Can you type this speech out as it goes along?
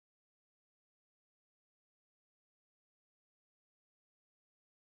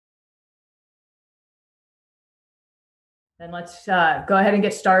And let's go ahead and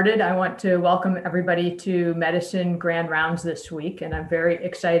get started. I want to welcome everybody to Medicine Grand Rounds this week, and I'm very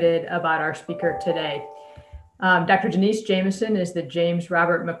excited about our speaker today. Dr. Denise Jamieson is the James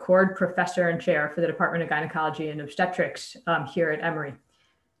Robert McCord Professor and Chair for the Department of Gynecology and Obstetrics here at Emory.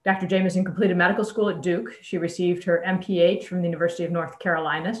 Dr. Jamieson completed medical school at Duke. She received her MPH from the University of North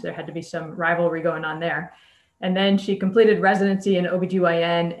Carolina, so there had to be some rivalry going on there. And then she completed residency in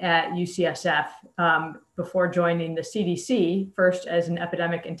OBGYN at UCSF before joining the CDC, first as an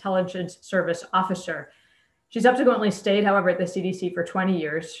Epidemic Intelligence Service officer. She subsequently stayed, however, at the CDC for 20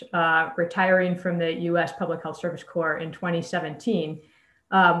 years, retiring from the US Public Health Service Corps in 2017,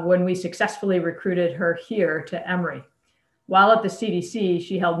 when we successfully recruited her here to Emory. While at the CDC,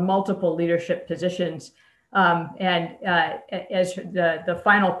 she held multiple leadership positions, as the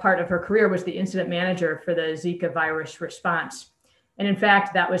final part of her career was the incident manager for the Zika virus response. And in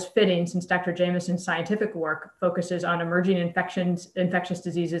fact, that was fitting since Dr. Jamieson's scientific work focuses on emerging infectious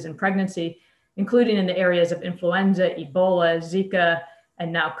diseases in pregnancy, including in the areas of influenza, Ebola, Zika,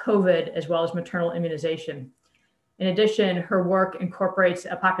 and now COVID, as well as maternal immunization. In addition, her work incorporates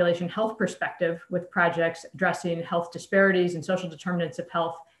a population health perspective with projects addressing health disparities and social determinants of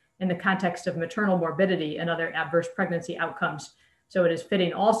health in the context of maternal morbidity and other adverse pregnancy outcomes. So it is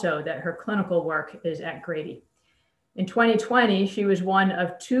fitting also that her clinical work is at Grady. In 2020, she was one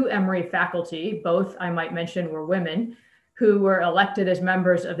of two Emory faculty, both I might mention were women, who were elected as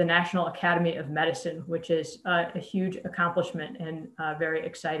members of the National Academy of Medicine, which is a huge accomplishment and very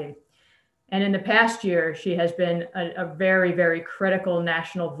exciting. And in the past year, she has been a very, very critical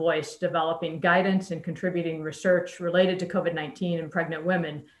national voice, developing guidance and contributing research related to COVID-19 in pregnant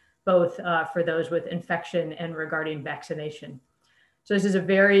women, both for those with infection and regarding vaccination. So this is a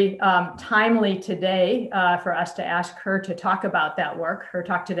very timely today for us to ask her to talk about that work. Her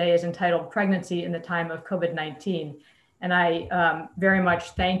talk today is entitled Pregnancy in the Time of COVID-19. And I very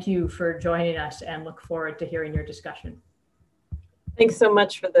much thank you for joining us and look forward to hearing your discussion. Thanks so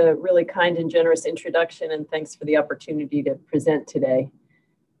much for the really kind and generous introduction, and thanks for the opportunity to present today.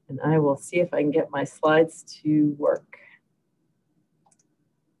 And I will see if I can get my slides to work.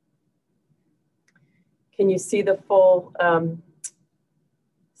 Can you see the full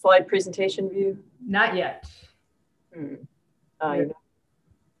slide presentation view? Not yet.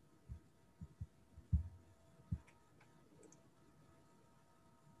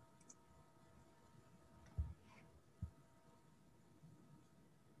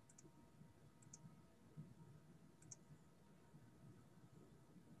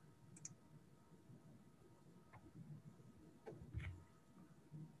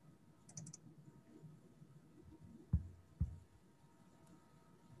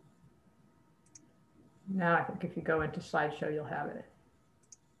 Now I think if you go into slideshow, you'll have it.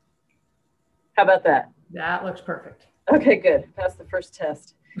 How about that? That looks perfect. Okay, good. Passed the first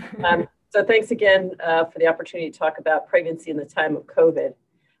test. So thanks again for the opportunity to talk about pregnancy in the time of COVID.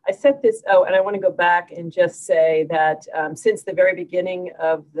 I set this, and I want to go back and just say that since the very beginning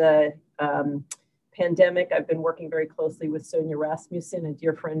of the pandemic, I've been working very closely with Sonia Rasmussen, a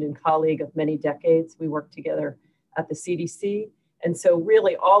dear friend and colleague of many decades. We worked together at the CDC. And so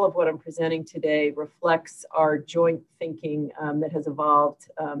really all of what I'm presenting today reflects our joint thinking that has evolved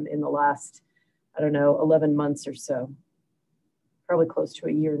in the last, 11 months or so, probably close to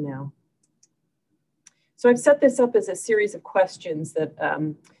a year now. So I've set this up as a series of questions that,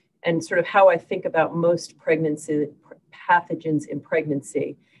 and sort of how I think about most pregnancy pathogens in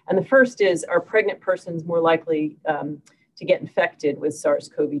pregnancy. And the first is, are pregnant persons more likely to get infected with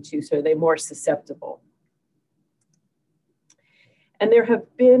SARS-CoV-2? So are they more susceptible? And there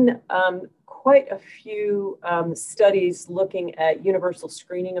have been quite a few studies looking at universal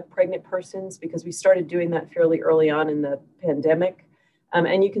screening of pregnant persons, because we started doing that fairly early on in the pandemic.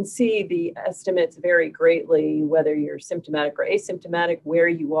 And you can see the estimates vary greatly, whether you're symptomatic or asymptomatic, where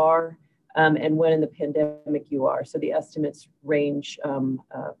you are, and when in the pandemic you are. So the estimates range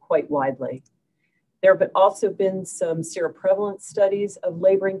quite widely. There have also been some seroprevalence studies of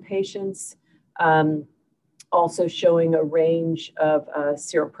laboring patients, also showing a range of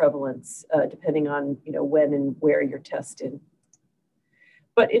seroprevalence depending on when and where you're tested.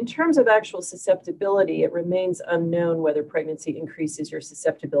 But in terms of actual susceptibility, it remains unknown whether pregnancy increases your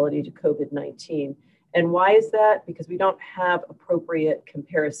susceptibility to COVID-19. And why is that? Because we don't have appropriate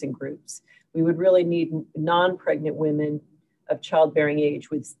comparison groups. We would really need non-pregnant women of childbearing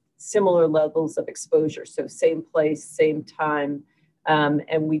age with similar levels of exposure. So same place, same time,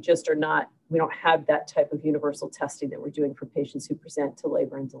 and we just are not, we don't have that type of universal testing that we're doing for patients who present to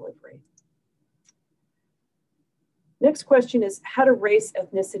labor and delivery. Next question is, how do race,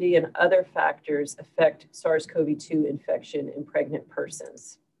 ethnicity, and other factors affect SARS-CoV-2 infection in pregnant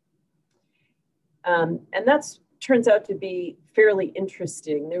persons? And that turns out to be fairly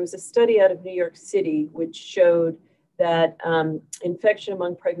interesting. There was a study out of New York City which showed that infection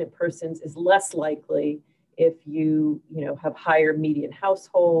among pregnant persons is less likely if you have higher median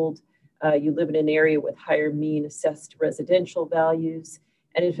household, you live in an area with higher mean assessed residential values,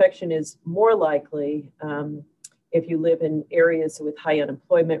 and infection is more likely if you live in areas with high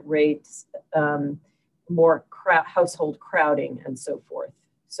unemployment rates, more household crowding, and so forth.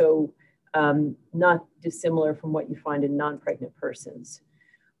 So not dissimilar from what you find in non-pregnant persons.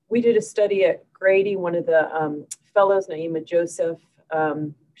 We did a study at Grady. One of the fellows, Naima Joseph,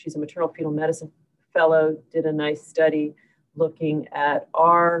 she's a maternal fetal medicine fellow, did a nice study looking at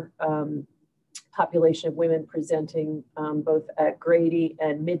our population of women presenting both at Grady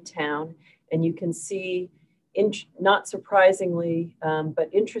and Midtown. And you can see, not surprisingly, but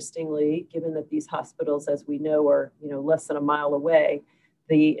interestingly, given that these hospitals, as we know, are less than a mile away,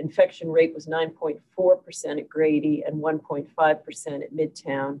 the infection rate was 9.4% at Grady and 1.5% at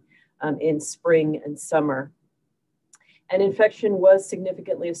Midtown in spring and summer. And infection was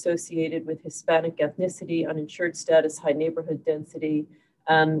significantly associated with Hispanic ethnicity, uninsured status, high neighborhood density.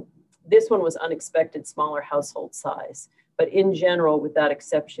 This one was unexpected, smaller household size. But in general, with that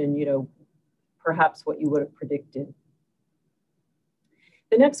exception, perhaps what you would have predicted.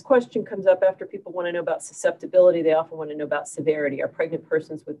 The next question comes up after people want to know about susceptibility. They often want to know about severity. Are pregnant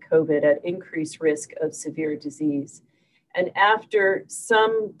persons with COVID at increased risk of severe disease? And after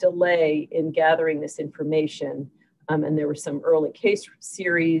some delay in gathering this information, and there were some early case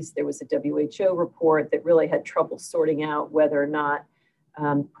series, there was a WHO report that really had trouble sorting out whether or not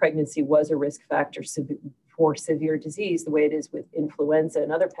pregnancy was a risk factor for severe disease, the way it is with influenza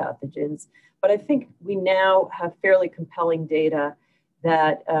and other pathogens. But I think we now have fairly compelling data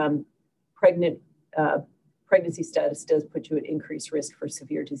that pregnancy status does put you at increased risk for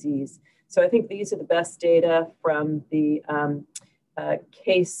severe disease. So I think these are the best data from the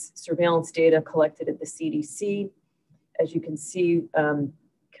case surveillance data collected at the CDC. As you can see,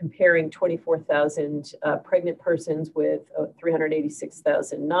 comparing 24,000 pregnant persons with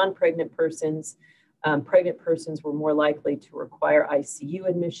 386,000 non-pregnant persons, pregnant persons were more likely to require ICU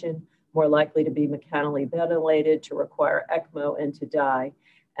admission, more likely to be mechanically ventilated, to require ECMO, and to die.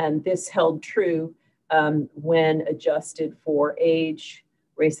 And this held true when adjusted for age,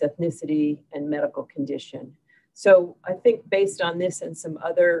 race, ethnicity, and medical condition. So I think based on this and some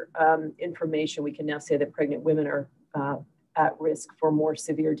other information, we can now say that pregnant women are at risk for more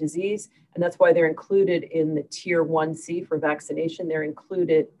severe disease. And that's why they're included in the tier 1C for vaccination. They're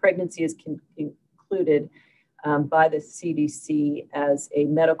included, pregnancy is included by the CDC as a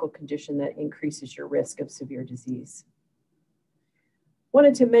medical condition that increases your risk of severe disease.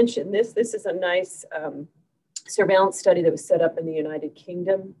 Wanted to mention this. This is a nice surveillance study that was set up in the United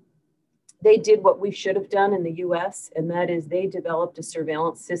Kingdom. They did what we should have done in the US, and that is they developed a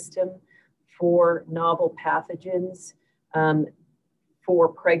surveillance system for novel pathogens for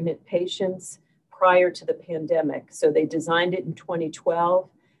pregnant patients prior to the pandemic. So they designed it in 2012,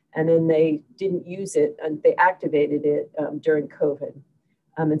 and then they didn't use it, and they activated it during COVID.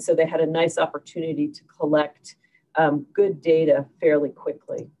 And so they had a nice opportunity to collect good data fairly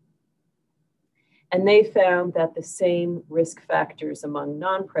quickly. And they found that the same risk factors among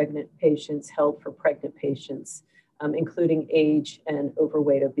non-pregnant patients held for pregnant patients, including age and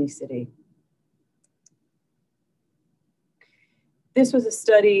overweight obesity. This was a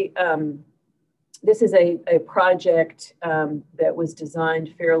study, this is a project that was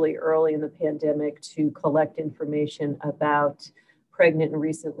designed fairly early in the pandemic to collect information about pregnant and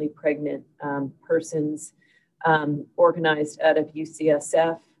recently pregnant persons, organized out of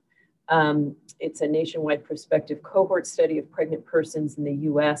UCSF. It's a nationwide prospective cohort study of pregnant persons in the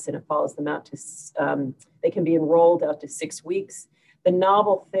US, and it follows them out to, they can be enrolled out to 6 weeks. The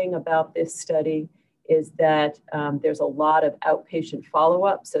novel thing about this study is that there's a lot of outpatient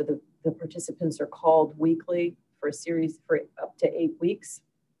follow-up. So the participants are called weekly for a series for up to 8 weeks.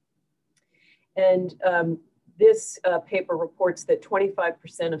 And this paper reports that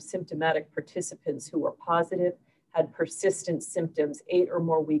 25% of symptomatic participants who were positive had persistent symptoms 8 or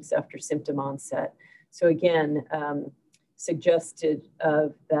more weeks after symptom onset. So again, suggested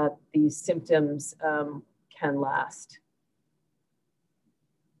that these symptoms can last.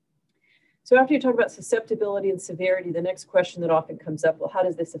 So after you talk about susceptibility and severity, the next question that often comes up, well, how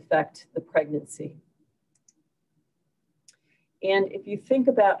does this affect the pregnancy? And if you think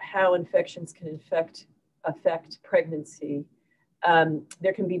about how infections can affect pregnancy,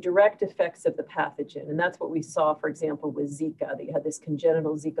 there can be direct effects of the pathogen. And that's what we saw, for example, with Zika, that you had this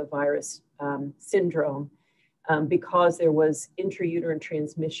congenital Zika virus syndrome because there was intrauterine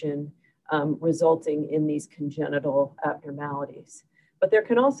transmission resulting in these congenital abnormalities. But there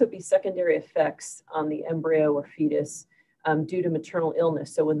can also be secondary effects on the embryo or fetus due to maternal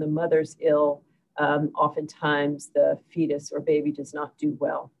illness. So when the mother's ill, oftentimes the fetus or baby does not do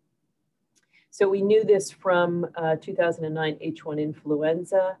well. So we knew this from 2009 H1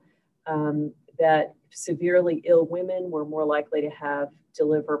 influenza, that severely ill women were more likely to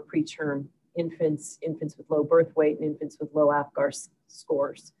deliver preterm infants, infants with low birth weight, and infants with low APGAR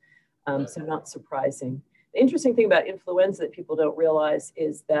scores. So not surprising. The interesting thing about influenza that people don't realize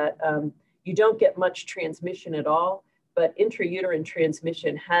is that you don't get much transmission at all, but intrauterine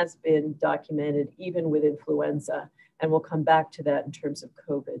transmission has been documented even with influenza. And we'll come back to that in terms of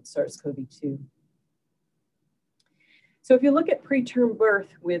COVID, SARS-CoV-2. So if you look at preterm birth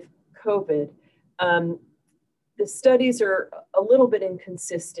with COVID, the studies are a little bit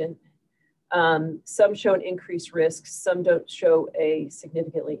inconsistent. Some show an increased risk, some don't show a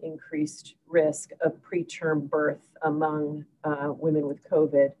significantly increased risk of preterm birth among women with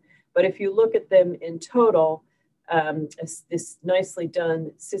COVID. But if you look at them in total, this nicely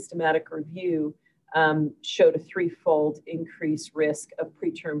done systematic review showed a threefold increased risk of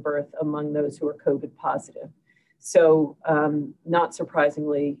preterm birth among those who are COVID positive. So not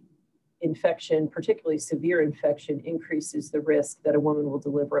surprisingly, infection, particularly severe infection, increases the risk that a woman will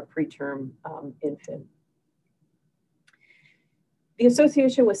deliver a preterm infant. The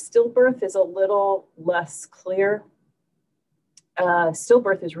association with stillbirth is a little less clear.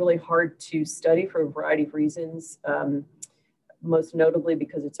 Stillbirth is really hard to study for a variety of reasons, most notably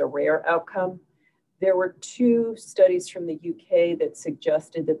because it's a rare outcome. There were 2 studies from the UK that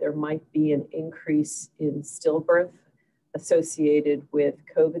suggested that there might be an increase in stillbirth associated with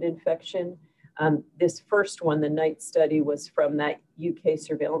COVID infection. This first one, the NIGHT study, was from that UK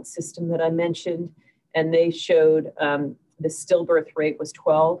surveillance system that I mentioned, and they showed the stillbirth rate was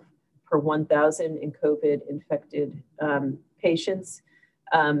 12 per 1,000 in COVID infected patients,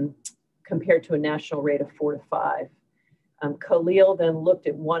 compared to a national rate of 4 to 5. Khalil then looked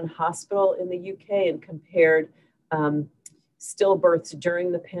at one hospital in the UK and compared stillbirths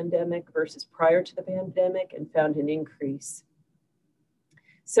during the pandemic versus prior to the pandemic and found an increase.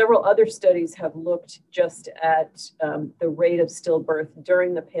 Several other studies have looked just at the rate of stillbirth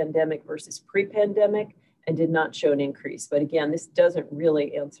during the pandemic versus pre-pandemic and did not show an increase. But again, this doesn't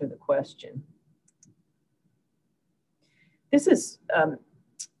really answer the question. This is a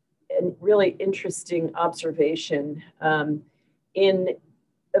really interesting observation. In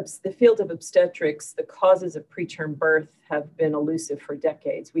the field of obstetrics, the causes of preterm birth have been elusive for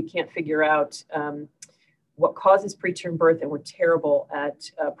decades. We can't figure out what causes preterm birth, and we're terrible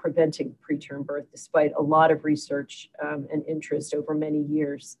at preventing preterm birth, despite a lot of research and interest over many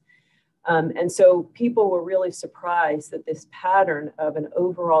years. And so people were really surprised that this pattern of an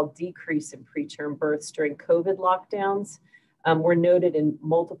overall decrease in preterm births during COVID lockdowns were noted in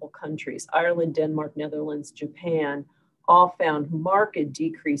multiple countries. Ireland, Denmark, Netherlands, Japan all found marked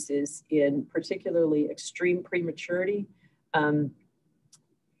decreases in particularly extreme prematurity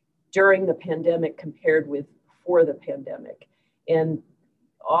during the pandemic compared with before the pandemic. And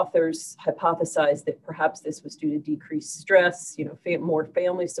authors hypothesized that perhaps this was due to decreased stress, more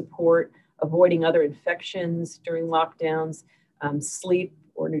family support, avoiding other infections during lockdowns, sleep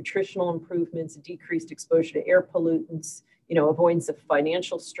or nutritional improvements, decreased exposure to air pollutants, avoidance of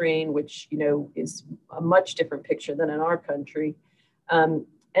financial strain, which, is a much different picture than in our country. And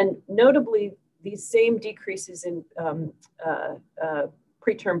notably, these same decreases in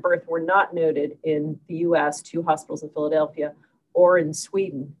preterm birth were not noted in the US, 2 hospitals in Philadelphia, or in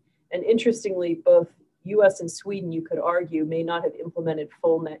Sweden. And interestingly, both US and Sweden, you could argue, may not have implemented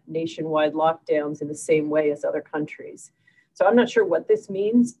full nationwide lockdowns in the same way as other countries. So I'm not sure what this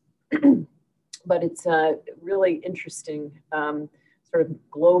means, but it's a really interesting sort of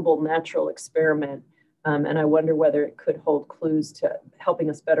global natural experiment. And I wonder whether it could hold clues to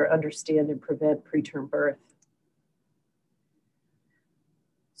helping us better understand and prevent preterm birth.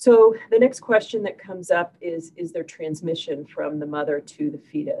 So the next question that comes up is there transmission from the mother to the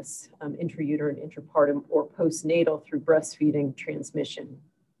fetus, intrauterine, intrapartum, or postnatal through breastfeeding transmission?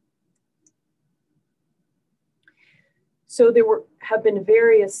 So there have been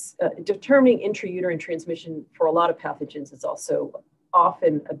various, determining intrauterine transmission for a lot of pathogens is also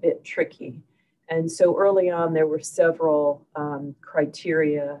often a bit tricky. And so early on, there were several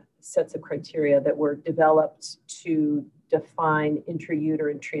sets of criteria that were developed to define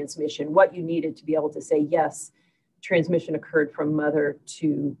intrauterine transmission, what you needed to be able to say, yes, transmission occurred from mother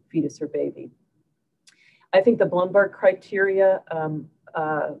to fetus or baby. I think the Blumberg criteria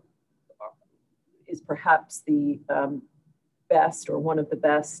is perhaps the best or one of the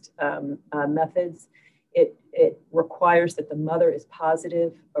best methods. It requires that the mother is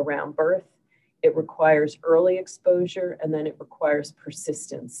positive around birth. It requires early exposure, and then it requires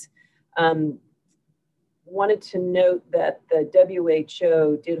persistence. Wanted to note that the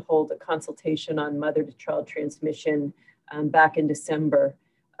WHO did hold a consultation on mother-to-child transmission back in December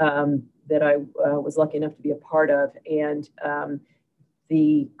that I was lucky enough to be a part of. And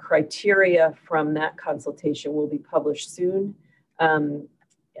the criteria from that consultation will be published soon.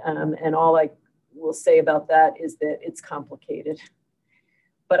 And all I will say about that is that it's complicated.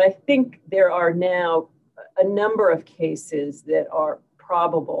 But I think there are now a number of cases that are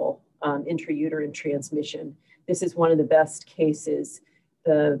probable intrauterine transmission. This is one of the best cases.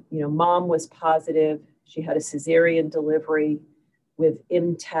 The mom was positive. She had a cesarean delivery with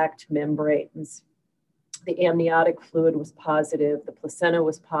intact membranes. The amniotic fluid was positive. The placenta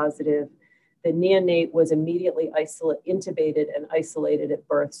was positive. The neonate was immediately intubated and isolated at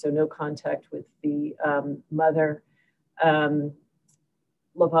birth, so no contact with the mother. Lavage,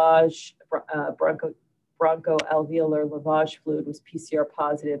 bronchoalveolar lavage fluid was PCR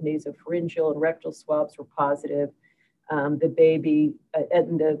positive. Nasopharyngeal and rectal swabs were positive. The baby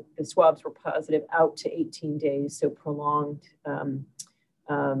and the swabs were positive out to 18 days, so prolonged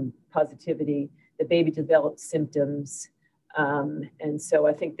positivity. The baby developed symptoms. And so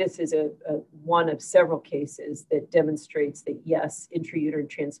I think this is one of several cases that demonstrates that, yes, intrauterine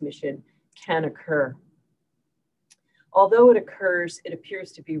transmission can occur. Although it occurs, it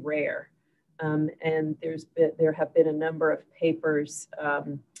appears to be rare. And there have been a number of papers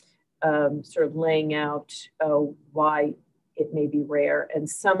sort of laying out why it may be rare. And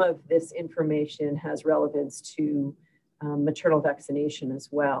some of this information has relevance to maternal vaccination as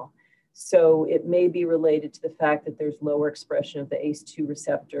well. So it may be related to the fact that there's lower expression of the ACE2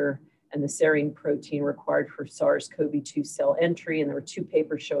 receptor and the serine protein required for SARS-CoV-2 cell entry. And there were 2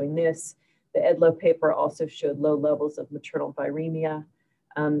 papers showing this. The Edlow paper also showed low levels of maternal viremia.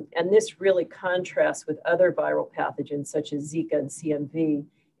 And this really contrasts with other viral pathogens such as Zika and CMV,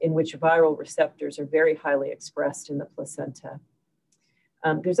 in which viral receptors are very highly expressed in the placenta.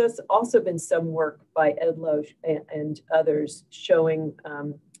 There's also been some work by Edlow and others showing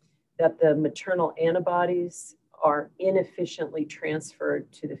that the maternal antibodies are inefficiently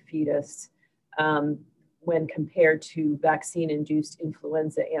transferred to the fetus when compared to vaccine-induced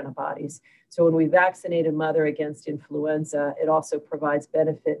influenza antibodies. So when we vaccinate a mother against influenza, it also provides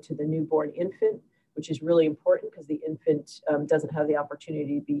benefit to the newborn infant, which is really important because the infant doesn't have the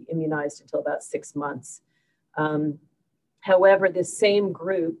opportunity to be immunized until about 6 months. However, this same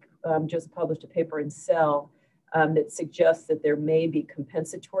group just published a paper in Cell that suggests that there may be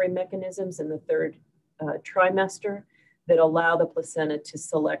compensatory mechanisms in the 3rd trimester that allow the placenta to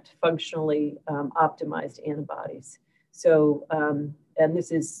select functionally optimized antibodies. So, and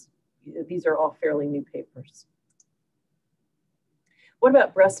these are all fairly new papers. What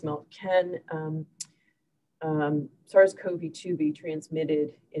about breast milk? Can SARS-CoV-2 be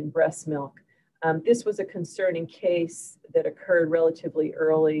transmitted in breast milk? This was a concerning case that occurred relatively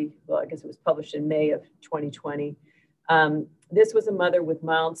early. Well, I guess it was published in May of 2020. This was a mother with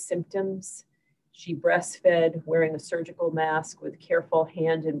mild symptoms. She breastfed wearing a surgical mask with careful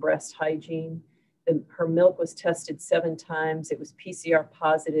hand and breast hygiene. Her milk was tested 7 times. It was PCR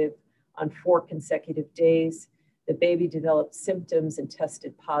positive on 4 consecutive days. The baby developed symptoms and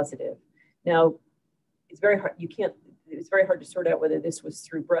tested positive. Now, it's very hard. It's very hard to sort out whether this was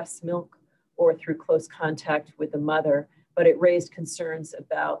through breast milk or through close contact with the mother, but it raised concerns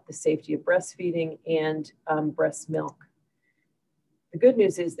about the safety of breastfeeding and breast milk. The good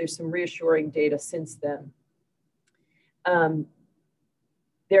news is there's some reassuring data since then.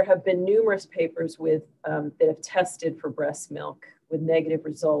 There have been numerous papers that have tested for breast milk with negative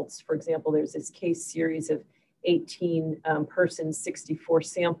results. For example, there's this case series of 18 persons, 64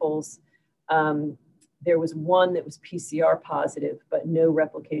 samples. There was one that was PCR positive, but no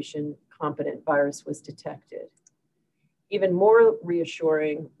replication competent virus was detected. Even more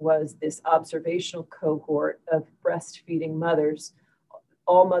reassuring was this observational cohort of breastfeeding mothers.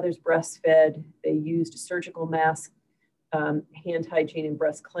 All mothers breastfed. They used a surgical mask, hand hygiene and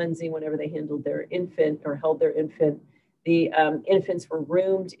breast cleansing whenever they handled their infant or held their infant. The infants were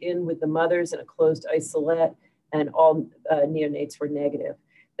roomed in with the mothers in a closed isolette, and all neonates were negative.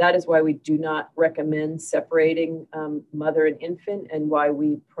 That is why we do not recommend separating mother and infant, and why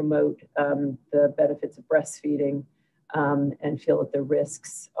we promote the benefits of breastfeeding and feel that the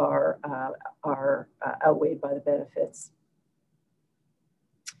risks are outweighed by the benefits.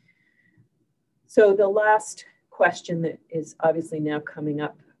 So the last question that is obviously now coming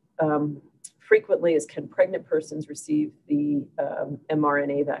up frequently is, can pregnant persons receive the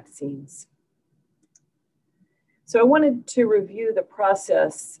mRNA vaccines? So I wanted to review the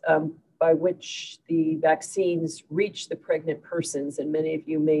process by which the vaccines reach the pregnant persons, and many of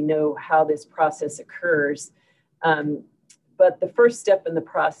you may know how this process occurs. But the first step in the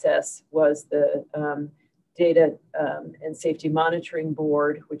process was the Data and Safety Monitoring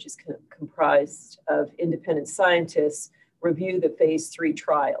Board, which is comprised of independent scientists, review the phase 3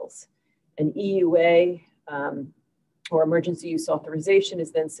 trials. An EUA, or emergency use authorization,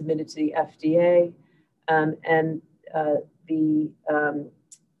 is then submitted to the FDA, and the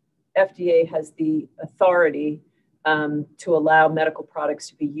FDA has the authority to allow medical products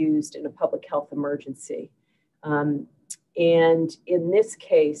to be used in a public health emergency. And in this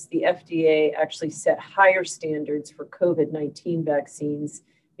case, the FDA actually set higher standards for COVID-19 vaccines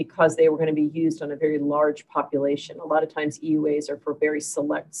because they were going to be used on a very large population. A lot of times EUAs are for very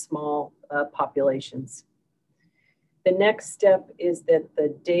select, small populations. The next step is that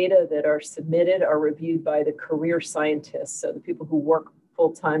the data that are submitted are reviewed by the career scientists, so the people who work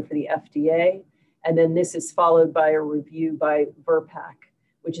full-time for the FDA. And then this is followed by a review by VRBPAC,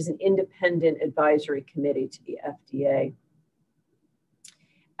 which is an independent advisory committee to the FDA.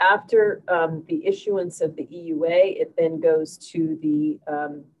 After the issuance of the EUA, it then goes to the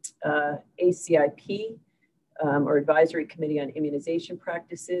ACIP, or Advisory Committee on Immunization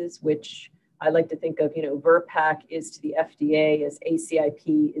Practices, which I like to think of, VRBPAC is to the FDA as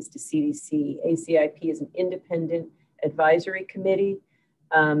ACIP is to CDC. ACIP is an independent advisory committee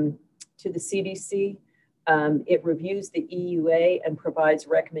to the CDC. It reviews the EUA and provides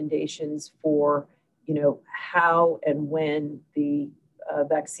recommendations for, how and when the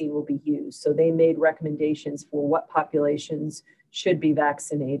vaccine will be used. So they made recommendations for what populations should be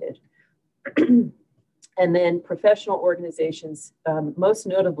vaccinated. And then professional organizations, most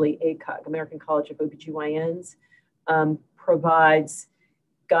notably ACOG, American College of OBGYNs, provides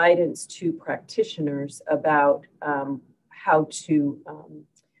guidance to practitioners about how to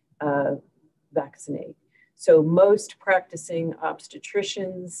vaccinate. So most practicing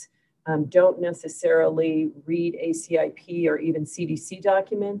obstetricians don't necessarily read ACIP or even CDC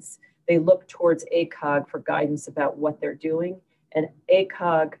documents. They look towards ACOG for guidance about what they're doing. And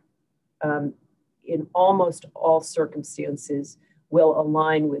ACOG, in almost all circumstances, will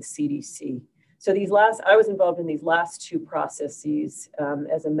align with CDC. So I was involved in these last two processes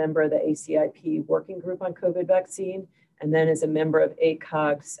as a member of the ACIP working group on COVID vaccine, and then as a member of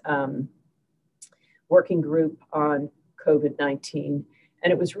ACOG's working group on COVID-19.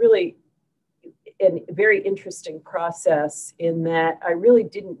 And it was really a very interesting process in that I really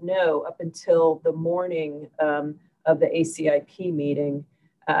didn't know up until the morning of the ACIP meeting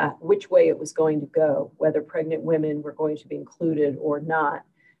which way it was going to go, whether pregnant women were going to be included or not.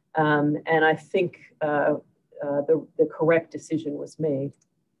 And I think the correct decision was made.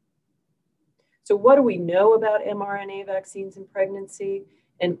 So what do we know about mRNA vaccines in pregnancy?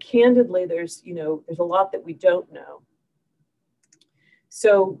 And candidly, there's a lot that we don't know.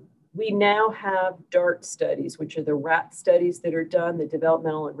 So we now have DART studies, which are the rat studies that are done, the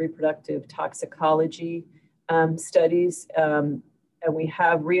developmental and reproductive toxicology studies. And we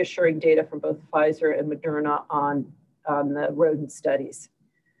have reassuring data from both Pfizer and Moderna on the rodent studies.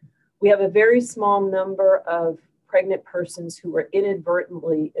 We have a very small number of pregnant persons who were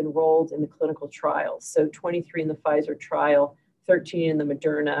inadvertently enrolled in the clinical trials. So 23 in the Pfizer trial, 13 in the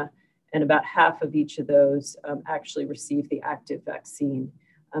Moderna, and about half of each of those actually received the active vaccine.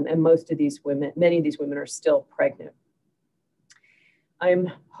 And many of these women are still pregnant.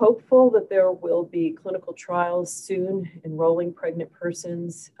 I'm hopeful that there will be clinical trials soon enrolling pregnant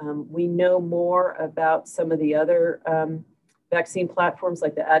persons. We know more about some of the other vaccine platforms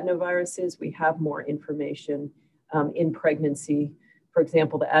like the adenoviruses. We have more information in pregnancy. For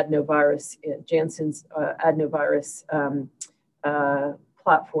example, the adenovirus, Janssen's adenovirus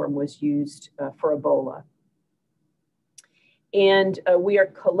platform was used for Ebola. And we are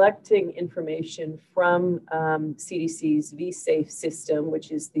collecting information from CDC's vSafe system,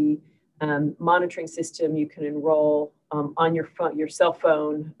 which is the monitoring system you can enroll on your cell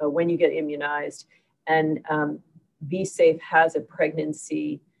phone when you get immunized. And vSafe has a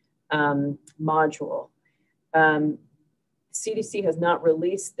pregnancy module. CDC has not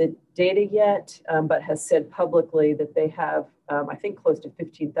released the data yet, but has said publicly that they have, I think, close to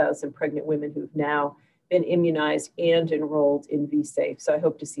 15,000 pregnant women who've now been immunized and enrolled in vSafe. So I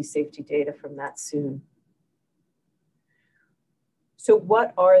hope to see safety data from that soon. So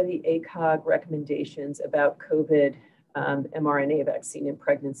what are the ACOG recommendations about COVID mRNA vaccine in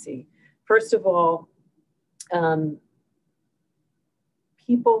pregnancy? First of all,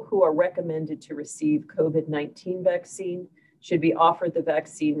 people who are recommended to receive COVID-19 vaccine should be offered the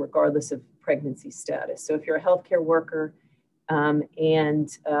vaccine regardless of pregnancy status. So if you're a healthcare worker and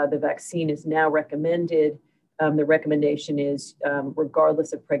the vaccine is now recommended, the recommendation is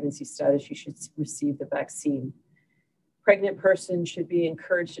regardless of pregnancy status, you should receive the vaccine. Pregnant persons should be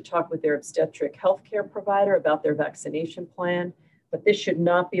encouraged to talk with their obstetric healthcare provider about their vaccination plan, but this should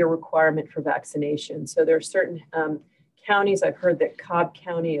not be a requirement for vaccination. So there are certain counties, I've heard that Cobb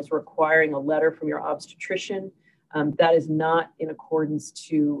County is requiring a letter from your obstetrician. That is not in accordance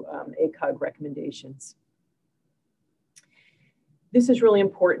to ACOG recommendations. This is really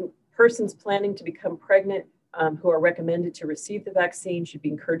important. Persons planning to become pregnant who are recommended to receive the vaccine should be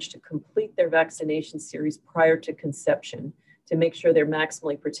encouraged to complete their vaccination series prior to conception to make sure they're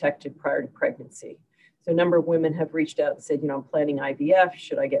maximally protected prior to pregnancy. So a number of women have reached out and said, I'm planning IVF.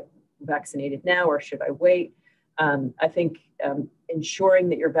 Should I get vaccinated now or should I wait? I think ensuring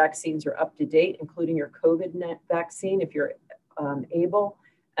that your vaccines are up to date, including your COVID vaccine, if you're able,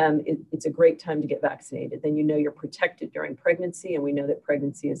 it's a great time to get vaccinated. Then you're protected during pregnancy, and we know that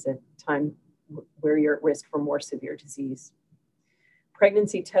pregnancy is a time where you're at risk for more severe disease.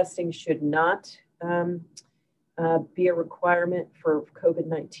 Pregnancy testing should not be a requirement for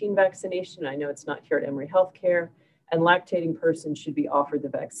COVID-19 vaccination. I know it's not here at Emory Healthcare, and lactating persons should be offered the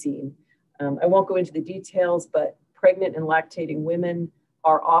vaccine. I won't go into the details, but pregnant and lactating women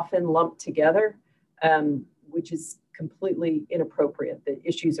are often lumped together, which is completely inappropriate. The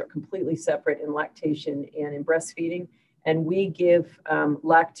issues are completely separate in lactation and in breastfeeding. And we give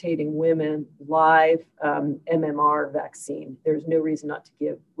lactating women live MMR vaccine. There's no reason not to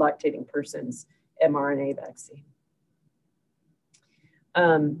give lactating persons mRNA vaccine.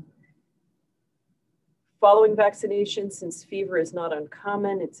 Following vaccination, since fever is not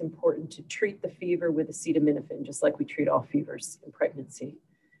uncommon, it's important to treat the fever with acetaminophen, just like we treat all fevers in pregnancy.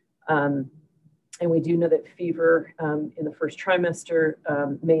 And we do know that fever in the first trimester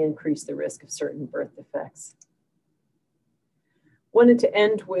may increase the risk of certain birth defects. Wanted to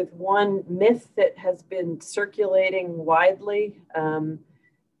end with one myth that has been circulating widely. I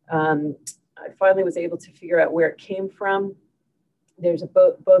finally was able to figure out where it came from. There's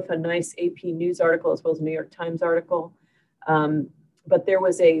both a nice AP News article as well as a New York Times article. But there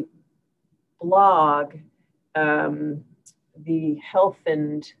was a blog, the Health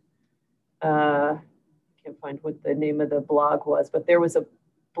and, I can't find what the name of the blog was, but there was a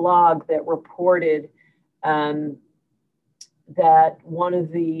blog that reported that one of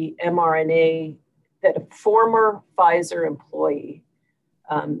the mRNA, that a former Pfizer employee,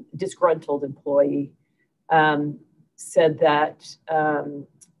 disgruntled employee, said that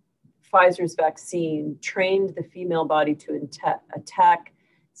Pfizer's vaccine trained the female body to attack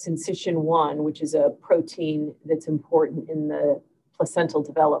syncytin 1, which is a protein that's important in the placental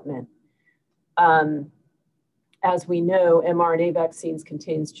development. As we know, mRNA vaccines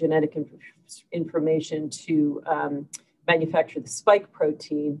contains genetic information to manufacture the spike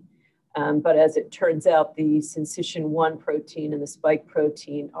protein. But as it turns out, the syncytin 1 protein and the spike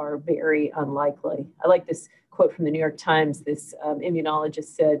protein are very unlikely. I like this quote from the New York Times. This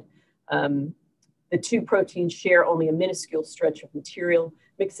immunologist said, the two proteins share only a minuscule stretch of material.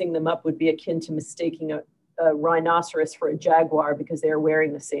 Mixing them up would be akin to mistaking a rhinoceros for a jaguar because they are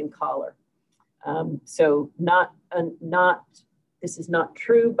wearing the same collar. So this is not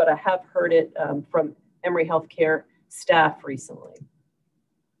true, but I have heard it from Emory Healthcare staff recently.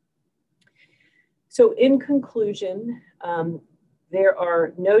 So in conclusion, there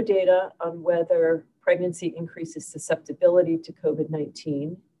are no data on whether pregnancy increases susceptibility to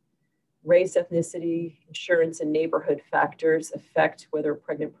COVID-19. Race, ethnicity, insurance, and neighborhood factors affect whether a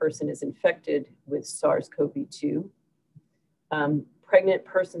pregnant person is infected with SARS-CoV-2. Pregnant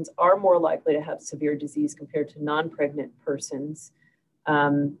persons are more likely to have severe disease compared to non-pregnant persons.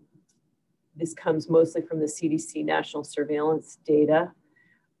 This comes mostly from the CDC national surveillance data.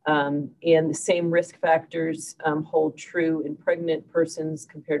 And the same risk factors hold true in pregnant persons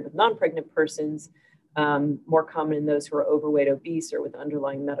compared with non-pregnant persons, more common in those who are overweight, obese, or with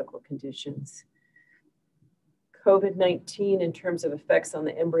underlying medical conditions. COVID-19, in terms of effects on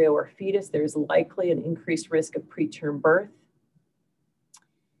the embryo or fetus, there's likely an increased risk of preterm birth.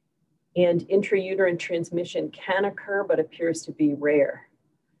 And intrauterine transmission can occur, but appears to be rare.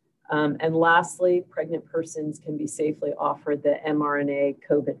 And lastly, pregnant persons can be safely offered the mRNA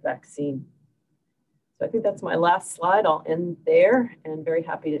COVID vaccine. So I think that's my last slide. I'll end there and very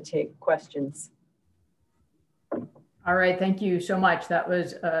happy to take questions. All right, thank you so much. That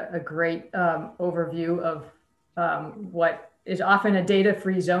was a great overview of what is often a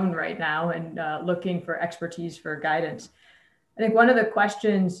data-free zone right now, and looking for expertise for guidance. I think one of the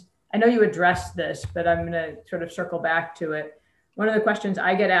questions, I know you addressed this, but I'm going to sort of circle back to it. One of the questions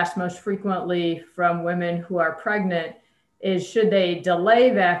I get asked most frequently from women who are pregnant is, should they delay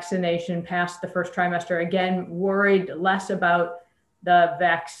vaccination past the first trimester? Again, worried less about the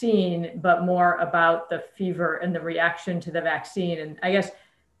vaccine, but more about the fever and the reaction to the vaccine. And I guess,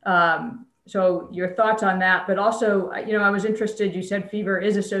 so your thoughts on that, but also, I was interested, you said fever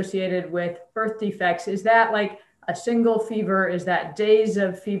is associated with birth defects. Is that like a single fever? Is that days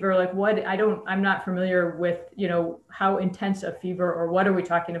of fever? Like what, I'm not familiar with, how intense a fever, or what are we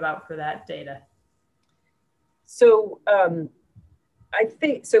talking about for that data? So I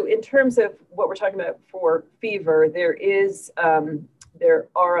think, so in terms of what we're talking about for fever, there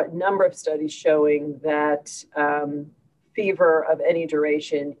are a number of studies showing that fever of any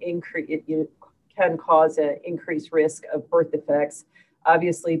duration can cause an increased risk of birth defects.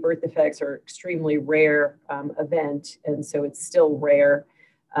 Obviously, birth defects are extremely rare event, and so it's still rare.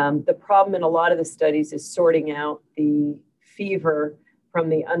 The problem in a lot of the studies is sorting out the fever from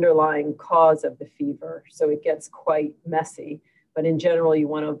the underlying cause of the fever. So it gets quite messy, but in general, you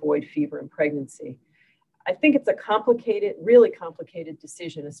want to avoid fever in pregnancy. I think it's a complicated, really complicated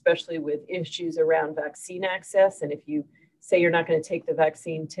decision, especially with issues around vaccine access. And if you say you're not going to take the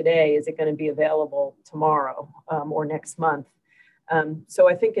vaccine today, is it going to be available tomorrow or next month? So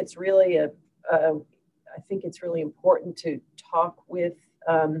I think it's really important to talk with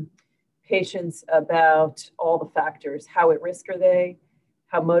patients about all the factors. How at risk are they?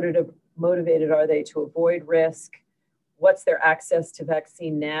 How motivated are they to avoid risk? What's their access to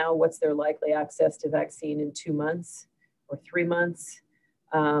vaccine now? What's their likely access to vaccine in 2 months or 3 months?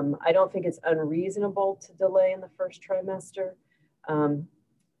 I don't think it's unreasonable to delay in the first trimester.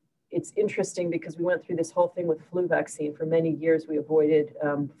 It's interesting because we went through this whole thing with flu vaccine. For many years, we avoided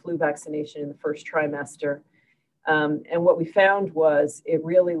flu vaccination in the first trimester. And what we found was it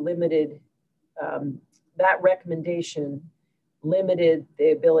really limited, that recommendation limited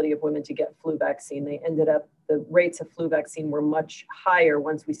the ability of women to get flu vaccine. The rates of flu vaccine were much higher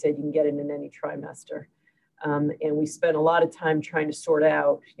once we said you can get it in any trimester. And we spent a lot of time trying to sort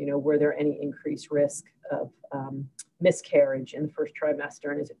out, were there any increased risk of miscarriage in the first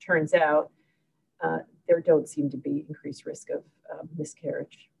trimester? And as it turns out, there don't seem to be increased risk of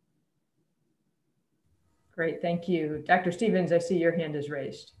miscarriage. Great, thank you. Dr. Stevens, I see your hand is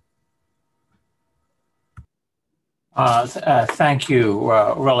raised. Thank you.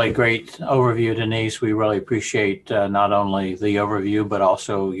 Really great overview, Denise. We really appreciate not only the overview, but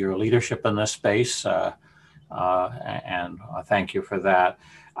also your leadership in this space. And thank you for that.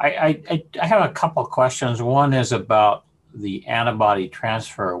 I have a couple of questions. One is about the antibody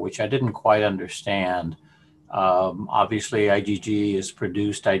transfer, which I didn't quite understand. Obviously, IgG is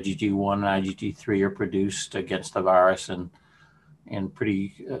produced, IgG1 and IgG3 are produced against the virus and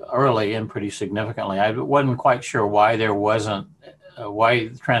pretty early and pretty significantly. I wasn't quite sure why why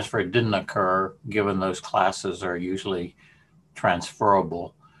the transfer didn't occur, given those classes are usually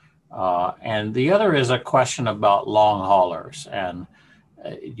transferable. And the other is a question about long haulers. And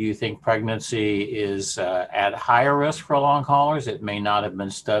do you think pregnancy is at higher risk for long haulers? It may not have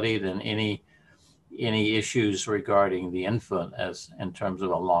been studied, and any issues regarding the infant in terms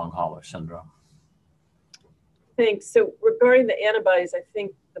of a long hauler syndrome? Thanks. So regarding the antibodies, I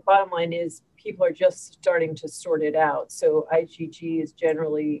think the bottom line is people are just starting to sort it out. So IgG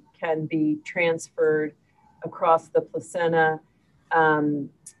can be transferred across the placenta.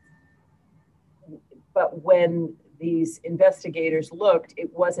 But when these investigators looked,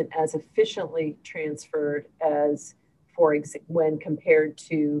 it wasn't as efficiently transferred as when compared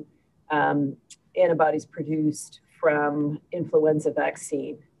to antibodies produced from influenza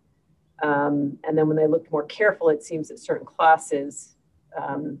vaccine. And then when they looked more careful, it seems that certain classes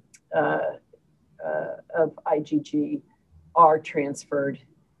of IgG are transferred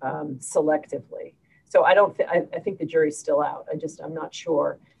selectively. So I think the jury's still out. I'm not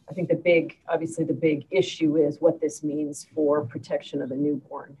sure. I think obviously the big issue is what this means for protection of the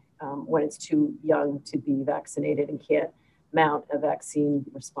newborn when it's too young to be vaccinated and can't mount a vaccine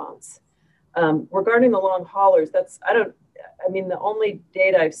response. Regarding the long haulers, the only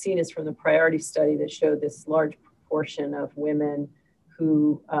data I've seen is from the priority study that showed this large proportion of women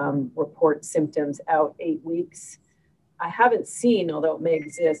who report symptoms out 8 weeks. I haven't seen, although it may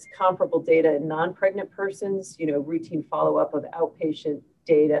exist, comparable data in non-pregnant persons, routine follow-up of outpatient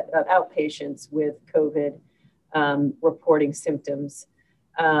data, outpatients with COVID reporting symptoms.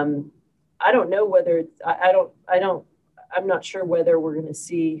 I don't know whether I don't I'm not sure whether we're going to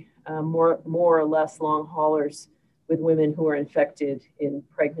see more or less long haulers with women who are infected in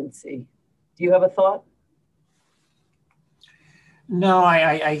pregnancy. Do you have a thought? No,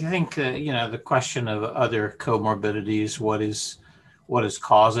 I think the question of other comorbidities, what is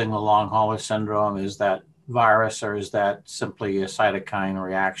causing the long hauler syndrome? Is that virus, or is that simply a cytokine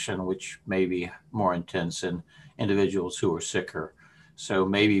reaction, which may be more intense in individuals who are sicker? So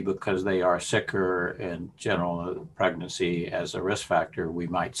maybe because they are sicker in general, pregnancy as a risk factor, we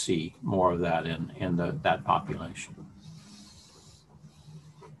might see more of that in that population.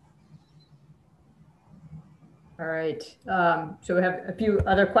 All right. So we have a few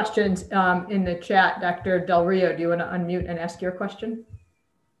other questions in the chat. Dr. Del Rio, do you want to unmute and ask your question?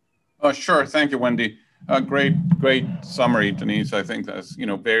 Sure. Thank you, Wendy. Great summary, Denise. I think that's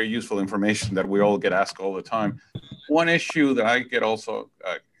very useful information that we all get asked all the time. One issue that I get also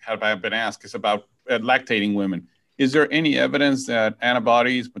have been asked is about lactating women. Is there any evidence that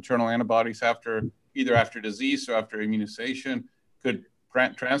antibodies, maternal antibodies, either after disease or after immunization, could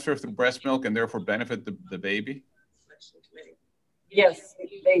transfer through breast milk and therefore benefit the baby? Yes,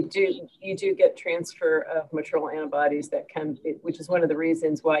 they do. You do get transfer of maternal antibodies which is one of the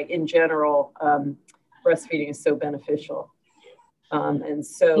reasons why, in general, breastfeeding is so beneficial. And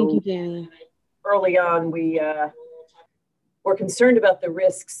so, thank you, Danny. Early on, we were concerned about the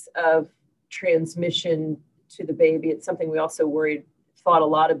risks of transmission to the baby. It's something we also thought a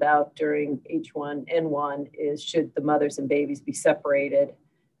lot about during H1N1 is should the mothers and babies be separated.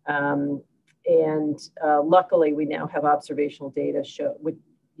 Luckily, we now have observational data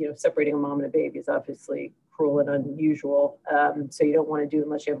separating a mom and a baby is obviously cruel and unusual. So you don't want to do it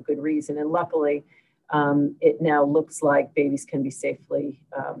unless you have a good reason. And luckily, it now looks like babies can be safely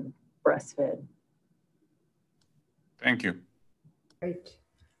breastfed. Thank you. Great.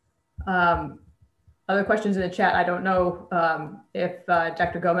 Other questions in the chat? I don't know if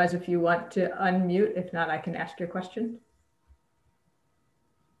Dr. Gomez, if you want to unmute. If not, I can ask your question.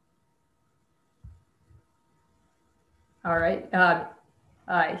 All right.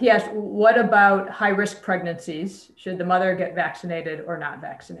 He asked, what about high-risk pregnancies? Should the mother get vaccinated or not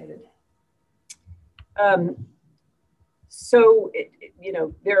vaccinated?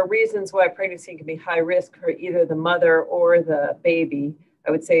 There are reasons why pregnancy can be high risk for either the mother or the baby.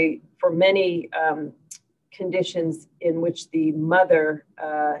 I would say for many conditions in which the mother,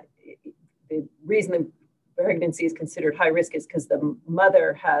 the reason the pregnancy is considered high risk is because the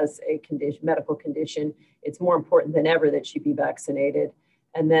mother has a medical condition. It's more important than ever that she be vaccinated.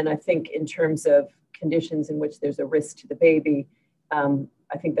 And then I think in terms of conditions in which there's a risk to the baby,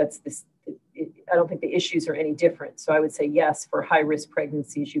 I think I don't think the issues are any different. So I would say yes, for high risk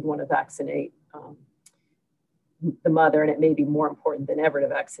pregnancies, you'd want to vaccinate the mother, and it may be more important than ever to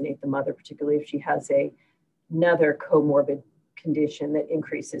vaccinate the mother, particularly if she has another comorbid condition that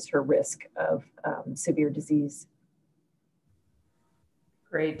increases her risk of severe disease.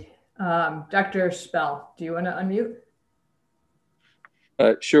 Great. Dr. Spell, do you want to unmute?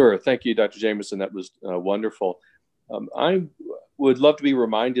 Sure. Thank you, Dr. Jamieson. That was wonderful. I would love to be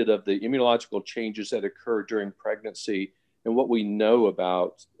reminded of the immunological changes that occur during pregnancy and what we know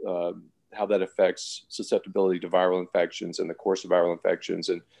about how that affects susceptibility to viral infections and the course of viral infections,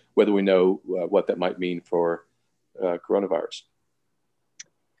 and whether we know what that might mean for coronavirus.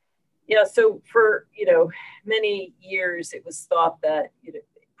 Yeah, so for many years it was thought that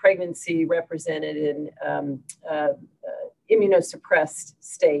pregnancy represented an immunosuppressed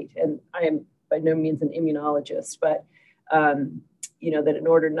state, and I am by no means an immunologist, but that in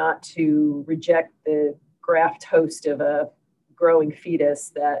order not to reject the graft host of a growing fetus,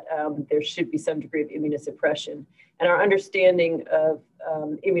 that there should be some degree of immunosuppression. And our understanding of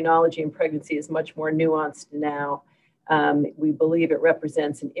immunology in pregnancy is much more nuanced now. We believe it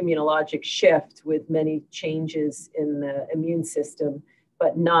represents an immunologic shift with many changes in the immune system,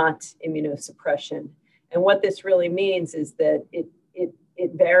 but not immunosuppression. And what this really means is that it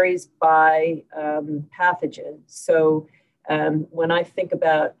varies by pathogen. So when I think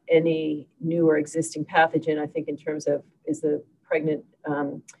about any new or existing pathogen, I think in terms of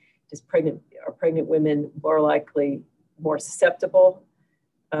are pregnant women more susceptible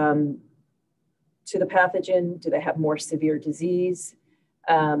to the pathogen? Do they have more severe disease?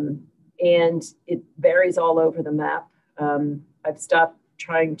 And it varies all over the map. I've stopped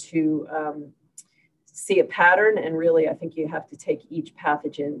trying to see a pattern, and really I think you have to take each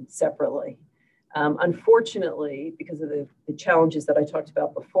pathogen separately. Unfortunately, because of the challenges that I talked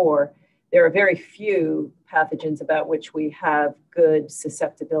about before, there are very few pathogens about which we have good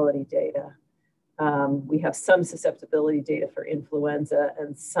susceptibility data. We have some susceptibility data for influenza,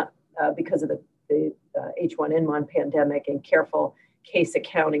 and some, because of the the H1N1 pandemic and careful case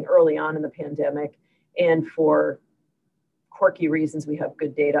accounting early on in the pandemic. And for quirky reasons, we have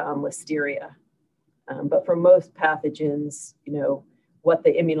good data on listeria. But for most pathogens, you know, what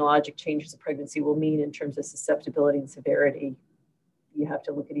the immunologic changes of pregnancy will mean in terms of susceptibility and severity, you have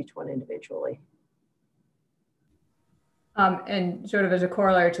to look at each one individually. And sort of as a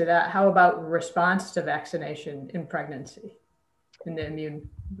corollary to that, how about response to vaccination in pregnancy, in the immune,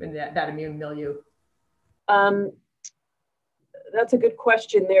 in that immune milieu? That's a good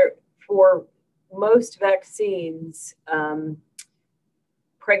question. There, for most vaccines,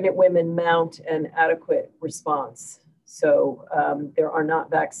 pregnant women mount an adequate response. So there are not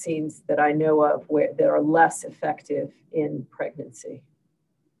vaccines that I know of that are less effective in pregnancy.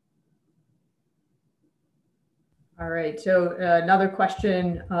 All right, so another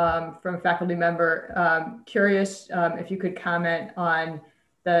question from a faculty member. Curious if you could comment on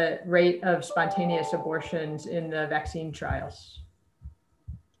the rate of spontaneous abortions in the vaccine trials.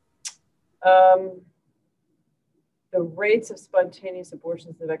 The rates of spontaneous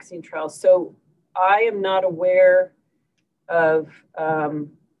abortions in the vaccine trials. So I am not aware of,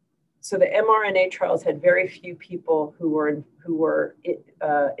 so the mRNA trials had very few people who were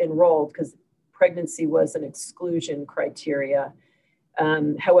enrolled because pregnancy was an exclusion criteria.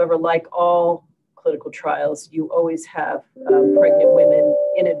 However, like all clinical trials, you always have pregnant women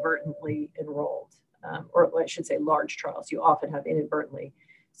inadvertently enrolled, or I should say large trials, you often have inadvertently.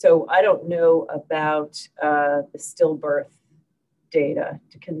 So I don't know about the stillbirth data.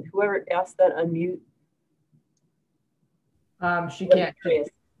 Can whoever asked that unmute? She can't.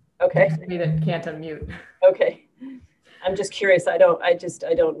 Okay. Me that can't unmute. Okay. I'm just curious. I don't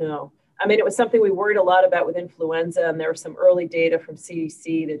know. I mean, it was something we worried a lot about with influenza, and there was some early data from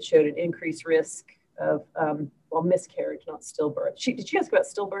CDC that showed an increased risk of, well, miscarriage, not stillbirth. Did she ask about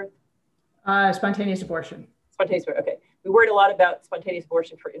stillbirth? Spontaneous abortion. Spontaneous abortion, okay. We worried a lot about spontaneous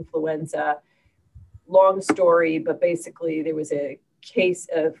abortion for influenza. Long story, but basically there was a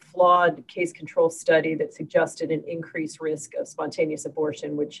flawed case control study that suggested an increased risk of spontaneous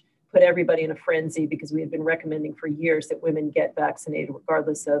abortion, which put everybody in a frenzy because we had been recommending for years that women get vaccinated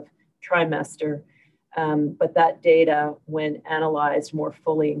regardless of trimester. But that data, when analyzed more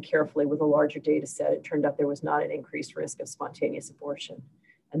fully and carefully with a larger data set, it turned out there was not an increased risk of spontaneous abortion.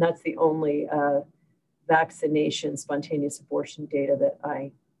 And that's the only vaccination spontaneous abortion data that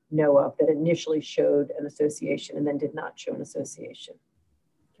I know of that initially showed an association and then did not show an association.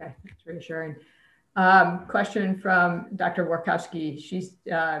 Okay, that's reassuring. Question from Dr. Workowski. She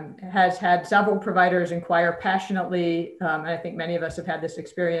has had several providers inquire passionately, and I think many of us have had this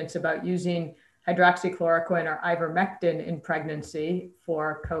experience about using hydroxychloroquine or ivermectin in pregnancy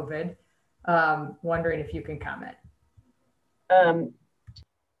for COVID. Wondering if you can comment.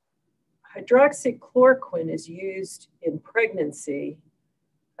 Hydroxychloroquine is used in pregnancy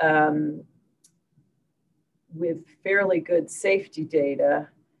with fairly good safety data,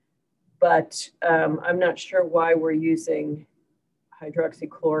 but I'm not sure why we're using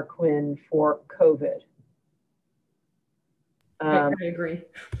hydroxychloroquine for COVID. I agree.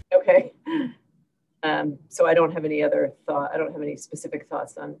 Okay. So I don't have any other thought. I don't have any specific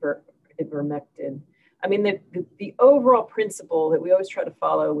thoughts on ivermectin. I mean, the overall principle that we always try to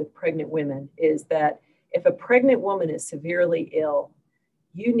follow with pregnant women is that if a pregnant woman is severely ill,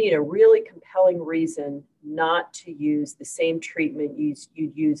 you need a really compelling reason not to use the same treatment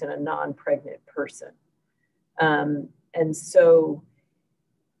you'd use in a non-pregnant person. And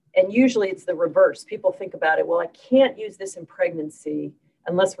usually it's the reverse. People think about it, well, I can't use this in pregnancy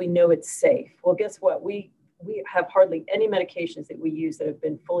unless we know it's safe. Well, guess what? We have hardly any medications that we use that have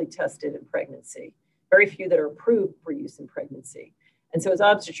been fully tested in pregnancy. Very few that are approved for use in pregnancy. And so as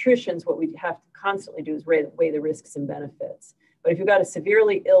obstetricians, what we have to constantly do is weigh the risks and benefits. But if you've got a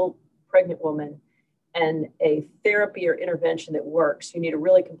severely ill pregnant woman and a therapy or intervention that works, you need a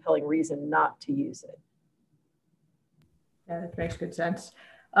really compelling reason not to use it. Yeah, that makes good sense.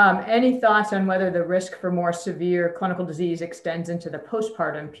 Any thoughts on whether the risk for more severe clinical disease extends into the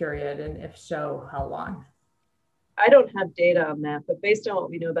postpartum period? And if so, how long? I don't have data on that, but based on what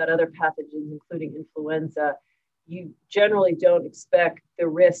we know about other pathogens, including influenza, you generally don't expect the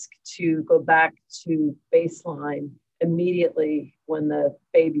risk to go back to baseline immediately when the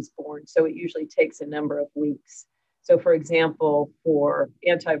baby's born. So it usually takes a number of weeks. So for example, for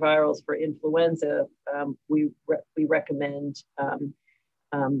antivirals for influenza, we recommend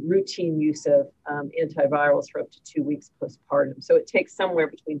routine use of antivirals for up to 2 weeks postpartum. So it takes somewhere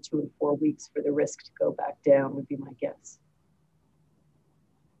between 2 and 4 weeks for the risk to go back down, would be my guess.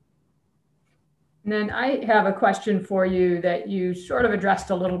 And then I have a question for you that you sort of addressed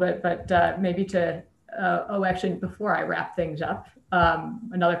a little bit, but maybe to, actually, before I wrap things up,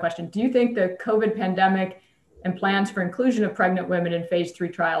 another question. Do you think the COVID pandemic and plans for inclusion of pregnant women in phase 3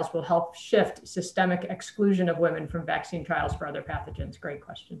 trials will help shift systemic exclusion of women from vaccine trials for other pathogens? Great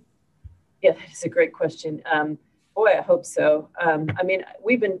question. Yeah, that's a great question. Boy, I hope so. I mean,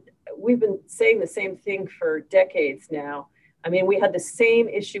 we've been saying the same thing for decades now. I mean, we had the same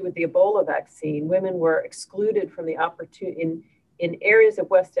issue with the Ebola vaccine. Women were excluded from the opportunity in areas of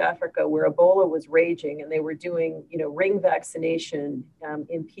West Africa where Ebola was raging, and they were doing, ring vaccination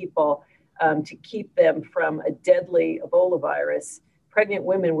in people to keep them from a deadly Ebola virus. Pregnant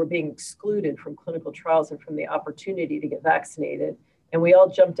women were being excluded from clinical trials and from the opportunity to get vaccinated. And we all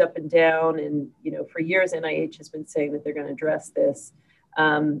jumped up and down. And, for years, NIH has been saying that they're going to address this.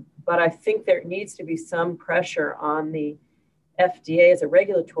 But I think there needs to be some pressure on the FDA as a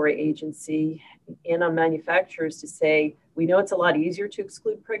regulatory agency and on manufacturers to say, we know it's a lot easier to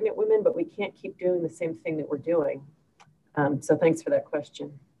exclude pregnant women, but we can't keep doing the same thing that we're doing. So thanks for that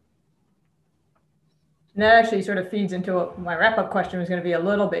question. And that actually sort of feeds into what my wrap-up question was going to be a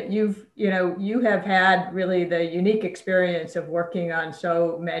little bit. You have had really the unique experience of working on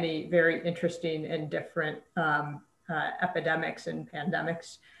so many very interesting and different epidemics and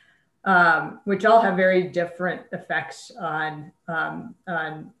pandemics, which all have very different effects on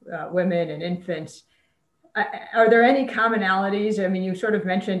women and infants. Are there any commonalities? I mean, you sort of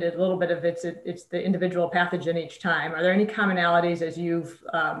mentioned it a little bit of it's the individual pathogen each time. Are there any commonalities as you've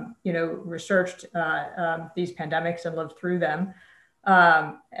researched these pandemics and lived through them?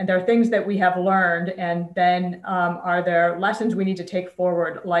 And there are things that we have learned, and then are there lessons we need to take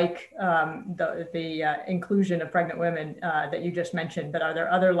forward, like the inclusion of pregnant women that you just mentioned? But are there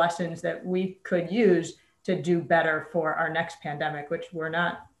other lessons that we could use to do better for our next pandemic, which we're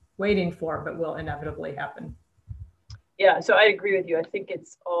not waiting for, but will inevitably happen? Yeah, so I agree with you. I think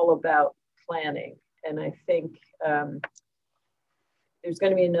it's all about planning. And I think there's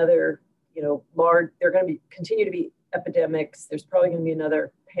going to be another, there are going to continue to be epidemics. There's probably going to be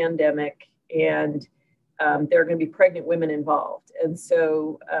another pandemic, and there are going to be pregnant women involved. And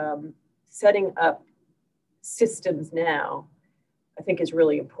so setting up systems now, I think, is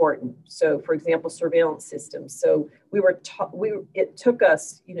really important. So, for example, surveillance systems. So it took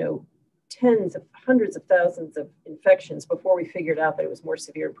us, tens of hundreds of thousands of infections before we figured out that it was more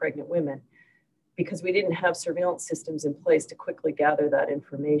severe in pregnant women, because we didn't have surveillance systems in place to quickly gather that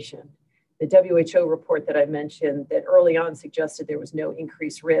information. The WHO report that I mentioned that early on suggested there was no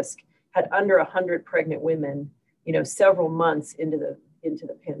increased risk had under 100 pregnant women, several months into the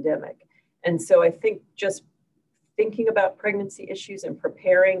pandemic. And so I think just thinking about pregnancy issues and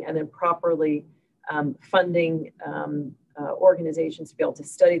preparing, and then properly funding organizations to be able to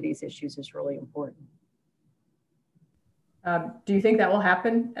study these issues is really important. Do you think that will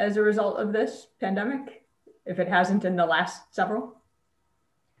happen as a result of this pandemic, if it hasn't in the last several?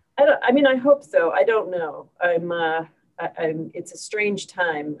 I hope so. I don't know. It's a strange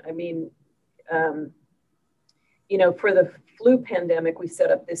time. I mean, for the flu pandemic, we set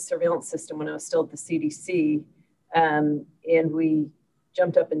up this surveillance system when I was still at the CDC, and we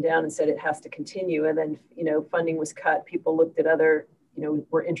jumped up and down and said it has to continue. And then, funding was cut. People looked at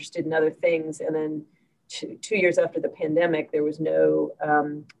were interested in other things. And then 2 years after the pandemic, there was no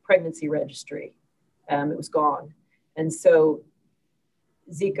pregnancy registry. It was gone. And so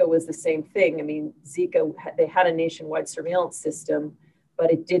Zika was the same thing. I mean, Zika, they had a nationwide surveillance system, but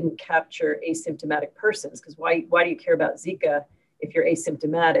it didn't capture asymptomatic persons. Because why do you care about Zika if you're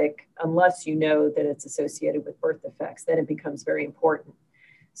asymptomatic, unless you know that it's associated with birth defects? Then it becomes very important.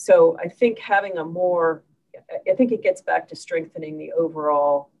 So I think I think it gets back to strengthening the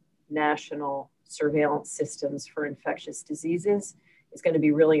overall national surveillance systems for infectious diseases is going to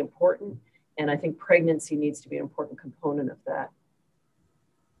be really important. And I think pregnancy needs to be an important component of that.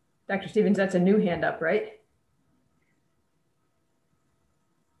 Dr. Stevens, that's a new hand up, right?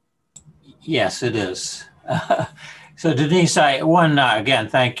 Yes, it is. So Denise, again,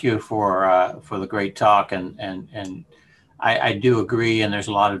 thank you for the great talk, and I do agree. And there's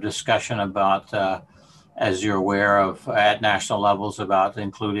a lot of discussion about, as you're aware of, at national levels, about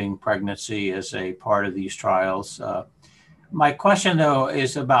including pregnancy as a part of these trials. My question, though,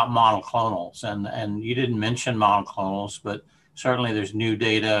 is about monoclonals, and you didn't mention monoclonals, but certainly there's new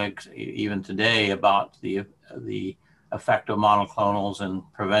data even today about the effect of monoclonals in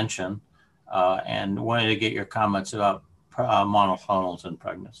prevention. And wanted to get your comments about monoclonals in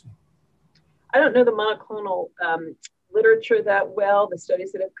pregnancy. I don't know the monoclonal literature that well, the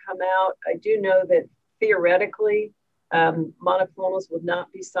studies that have come out. I do know that theoretically, monoclonals would not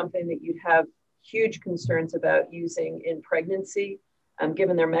be something that you'd have huge concerns about using in pregnancy,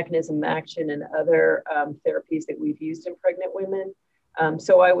 given their mechanism of action and other therapies that we've used in pregnant women.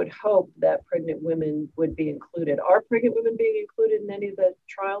 So I would hope that pregnant women would be included. Are pregnant women being included in any of the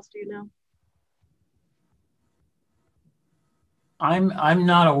trials, do you know? I'm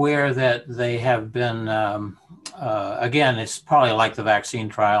not aware that they have been, again, it's probably like the vaccine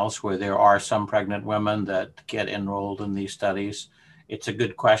trials where there are some pregnant women that get enrolled in these studies. It's a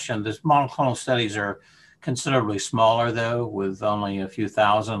good question. These monoclonal studies are considerably smaller though, with only a few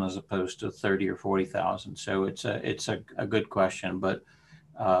thousand as opposed to 30 or 40,000. So it's a good question, but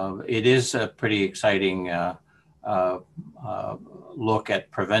it is a pretty exciting look at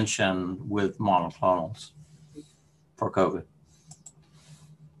prevention with monoclonals for COVID.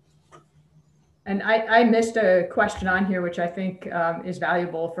 And I missed a question on here, which I think is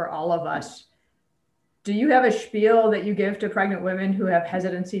valuable for all of us. Do you have a spiel that you give to pregnant women who have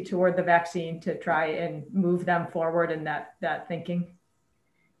hesitancy toward the vaccine to try and move them forward in that thinking?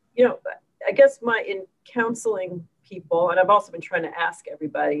 You know, I guess in counseling people, and I've also been trying to ask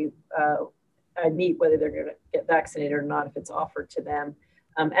everybody I meet whether they're going to get vaccinated or not if it's offered to them.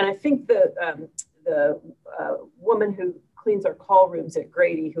 And I think the woman who cleans our call rooms at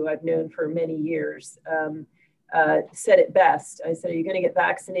Grady, who I've known for many years, said it best. I said, "Are you going to get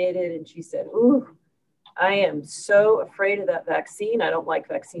vaccinated?" And she said, "Ooh, I am so afraid of that vaccine. I don't like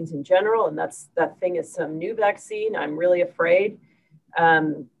vaccines in general. And that thing is some new vaccine. I'm really afraid."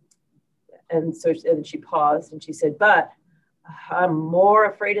 And she paused and she said, "But I'm more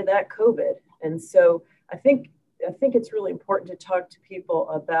afraid of that COVID." And so I think it's really important to talk to people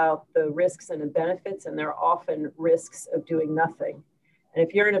about the risks and the benefits, and there are often risks of doing nothing. And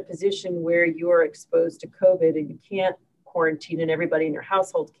if you're in a position where you're exposed to COVID and you can't quarantine and everybody in your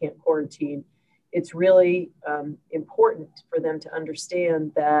household can't quarantine, it's really important for them to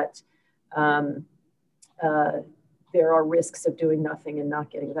understand that there are risks of doing nothing and not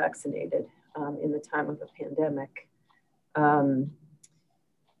getting vaccinated in the time of a pandemic. I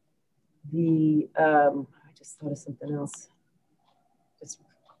just thought of something else.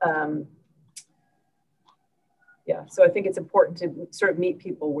 Yeah, so I think it's important to sort of meet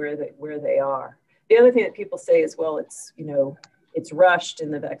people where they are. The other thing that people say is, well, it's rushed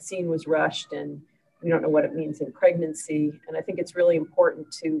and the vaccine was rushed and we don't know what it means in pregnancy. And I think it's really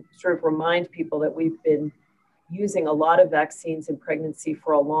important to sort of remind people that we've been using a lot of vaccines in pregnancy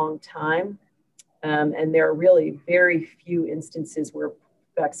for a long time. And there are really very few instances where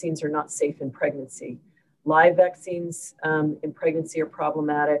vaccines are not safe in pregnancy. Live vaccines in pregnancy are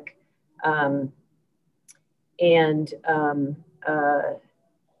problematic. Even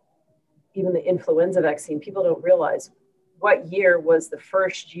the influenza vaccine, people don't realize what year was the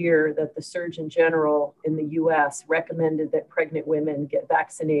first year that the Surgeon General in the US recommended that pregnant women get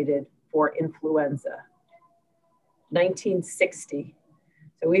vaccinated for influenza. 1960.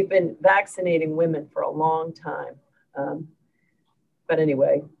 So we've been vaccinating women for a long time. But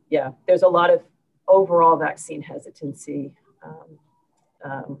anyway, yeah, there's a lot of overall vaccine hesitancy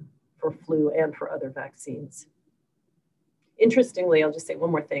for flu and for other vaccines. Interestingly, I'll just say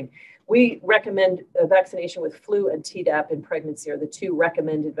one more thing. We recommend vaccination with flu and Tdap in pregnancy are the two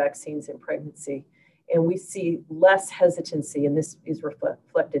recommended vaccines in pregnancy. And we see less hesitancy, and this is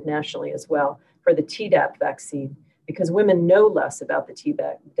reflected nationally as well, for the Tdap vaccine, because women know less about the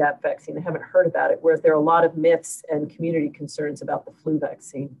Tdap vaccine. They haven't heard about it, whereas there are a lot of myths and community concerns about the flu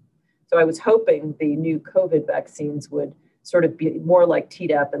vaccine. So I was hoping the new COVID vaccines would sort of be more like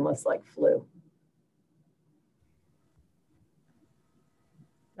Tdap and less like flu.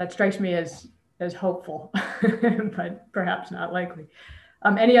 That strikes me as hopeful, but perhaps not likely.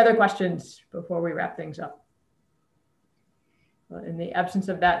 Any other questions before we wrap things up? Well, in the absence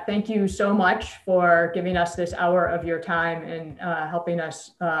of that, thank you so much for giving us this hour of your time and helping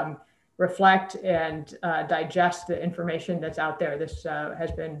us reflect and digest the information that's out there. This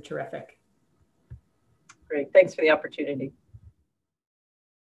has been terrific. Great. Thanks for the opportunity.